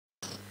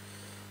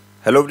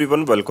Hello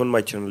everyone, welcome to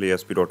my channel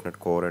ASP.NET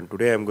Core, and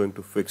today I'm going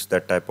to fix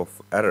that type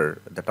of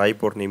error. The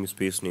type or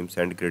namespace name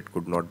SendGrid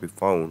could not be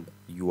found.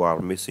 You are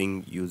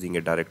missing using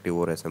a directive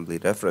or assembly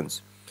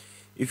reference.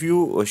 If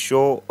you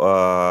show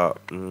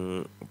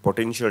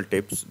potential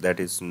tips that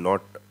is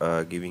not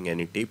giving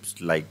any tips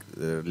like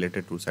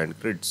related to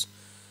SendGrids,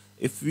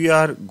 if we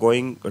are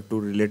going to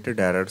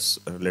related errors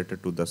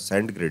related to the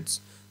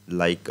SendGrids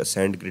like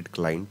SendGrid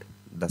client,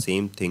 the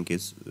same thing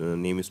is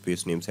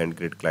namespace name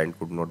SendGrid client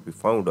could not be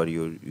found, or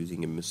you're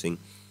using a missing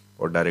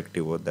or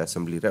directive or the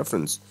assembly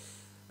reference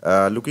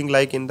looking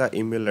like in the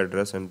email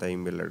address and the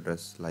email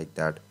address like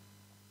that.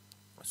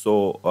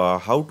 So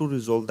how to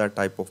resolve that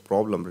type of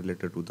problem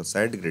related to the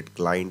SendGrid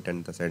client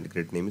and the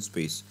SendGrid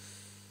namespace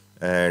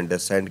and the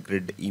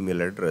SendGrid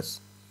email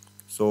address?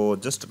 So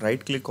just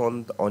right click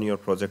on your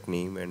project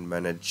name and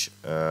manage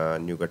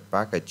NuGet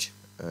package.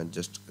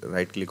 Just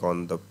right click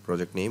on the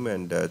project name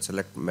and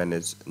select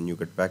manage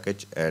NuGet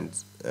package and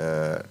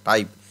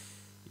type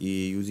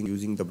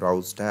using the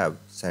browse tab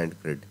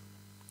SendGrid,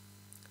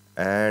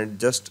 and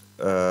just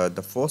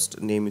the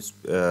first name is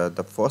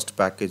the first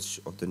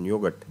package of the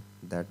NuGet,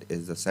 that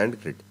is the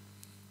SendGrid.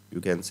 You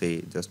can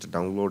say just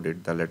download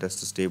it. The latest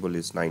stable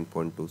is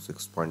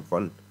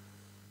 9.26.1.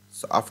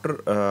 So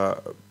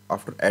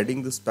after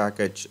adding this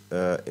package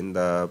in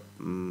the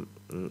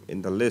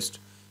list,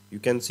 you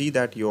can see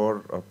that your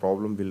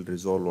problem will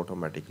resolve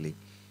automatically,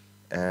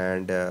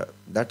 and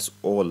that's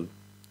all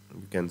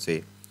you can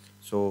say.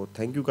 So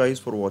thank you guys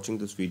for watching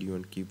this video,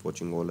 and keep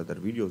watching all other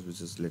videos which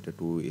is related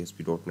to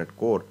ASP.NET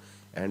Core,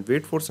 and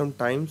wait for some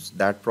times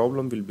that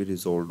problem will be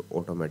resolved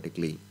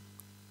automatically,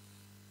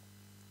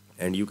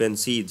 and you can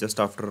see just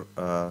after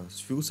a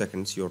few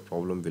seconds your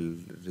problem will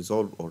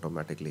resolve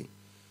automatically.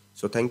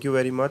 So thank you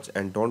very much,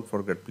 and don't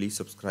forget, please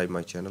subscribe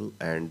my channel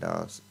and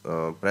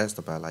press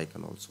the bell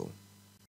icon also.